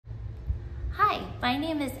Hi, my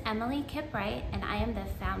name is Emily Kipwright, and I am the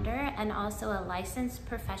founder and also a licensed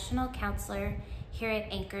professional counselor here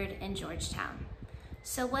at Anchored in Georgetown.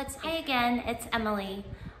 So hi again, it's Emily.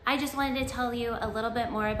 I just wanted to tell you a little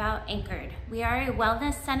bit more about Anchored. We are a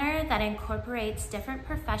wellness center that incorporates different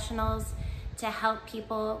professionals to help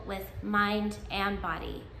people with mind and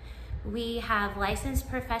body. We have licensed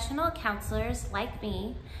professional counselors like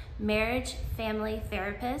me, marriage family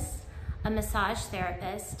therapists, a massage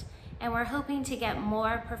therapist, and we're hoping to get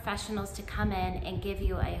more professionals to come in and give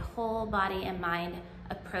you a whole body and mind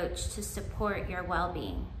approach to support your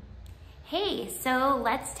well-being. Hey, so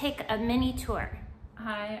let's take a mini tour.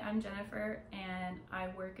 Hi, I'm Jennifer, and I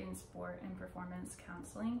work in sport and performance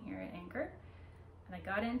counseling here at Anchor. And I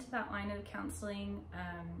got into that line of counseling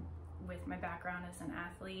with my background as an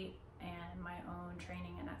athlete and my own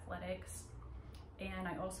training in athletics. And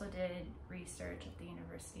I also did research at the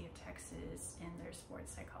University of Texas in their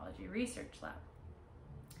sports psychology research lab.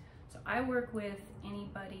 So I work with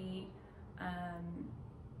anybody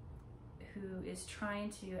who is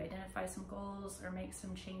trying to identify some goals or make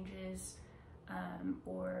some changes,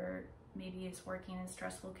 or maybe is working in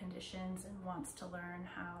stressful conditions and wants to learn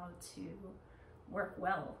how to work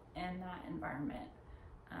well in that environment.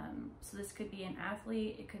 So this could be an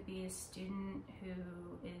athlete, it could be a student who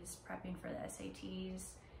is prepping for the SATs,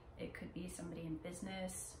 it could be somebody in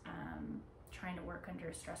business trying to work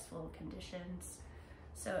under stressful conditions.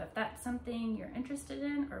 So if that's something you're interested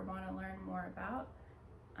in or want to learn more about,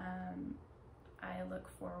 I look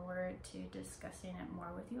forward to discussing it more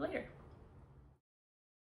with you later.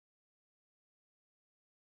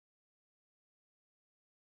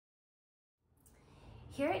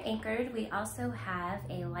 Here at Anchored, we also have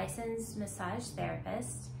a licensed massage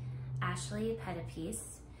therapist, Ashley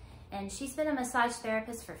Pettipiece, and she's been a massage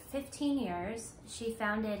therapist for 15 years. She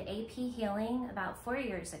founded AP Healing about 4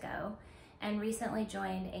 years ago and recently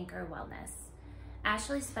joined Anchor Wellness.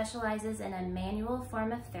 Ashley specializes in a manual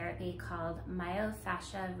form of therapy called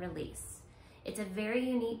myofascia release. It's a very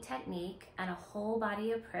unique technique and a whole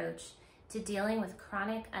body approach to dealing with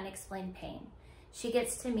chronic unexplained pain. She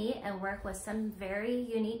gets to meet and work with some very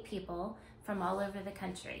unique people from all over the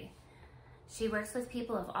country. She works with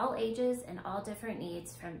people of all ages and all different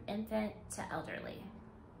needs, from infant to elderly.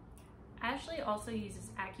 Ashley also uses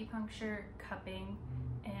acupuncture, cupping,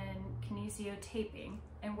 and kinesiotaping,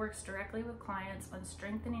 and works directly with clients on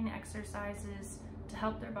strengthening exercises to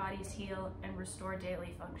help their bodies heal and restore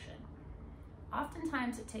daily function.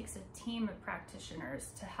 Oftentimes it takes a team of practitioners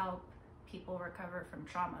to help people recover from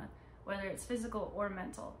trauma, whether it's physical or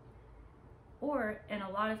mental, or in a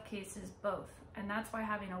lot of cases, both. And that's why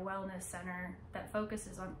having a wellness center that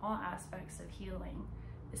focuses on all aspects of healing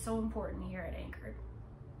is so important here at Anchored.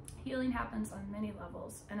 Healing happens on many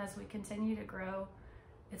levels, and as we continue to grow,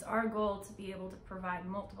 it's our goal to be able to provide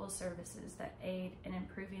multiple services that aid in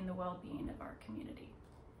improving the well-being of our community.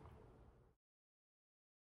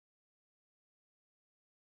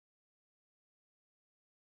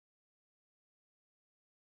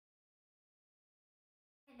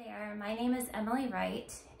 Hi there, my name is Emily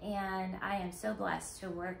Wright, and I am so blessed to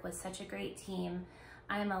work with such a great team.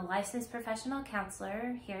 I'm a licensed professional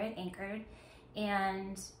counselor here at Anchored,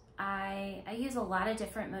 and I use a lot of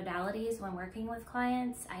different modalities when working with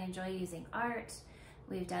clients. I enjoy using art.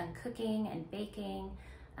 We've done cooking and baking.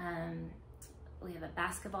 We have a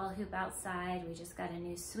basketball hoop outside. We just got a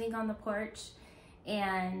new swing on the porch.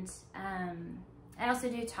 And I also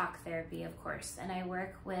do talk therapy, of course, and I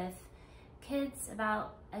work with kids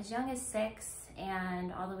about as young as 6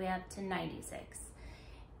 and all the way up to 96.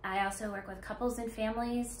 I also work with couples and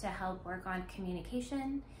families to help work on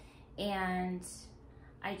communication, and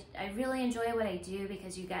I really enjoy what I do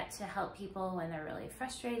because you get to help people when they're really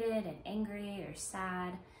frustrated and angry or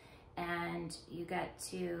sad, and you get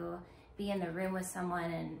to be in the room with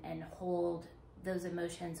someone and hold those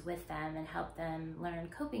emotions with them and help them learn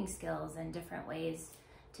coping skills and different ways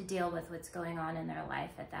to deal with what's going on in their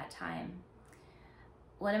life at that time.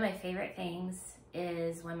 One of my favorite things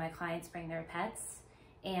is when my clients bring their pets,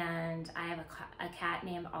 and I have a cat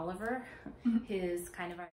named Oliver, who's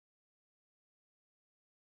kind of our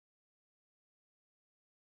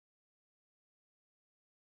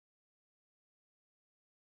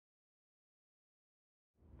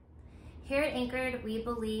Here at Anchored, we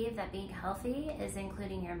believe that being healthy is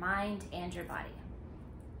including your mind and your body.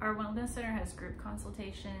 Our Wellness Center has group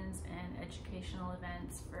consultations and educational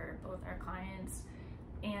events for both our clients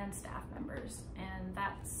and staff members, and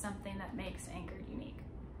that's something that makes Anchored unique.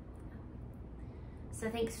 So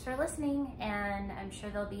thanks for listening, and I'm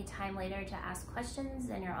sure there'll be time later to ask questions,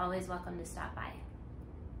 and you're always welcome to stop by.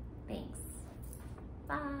 Thanks.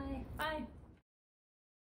 Bye.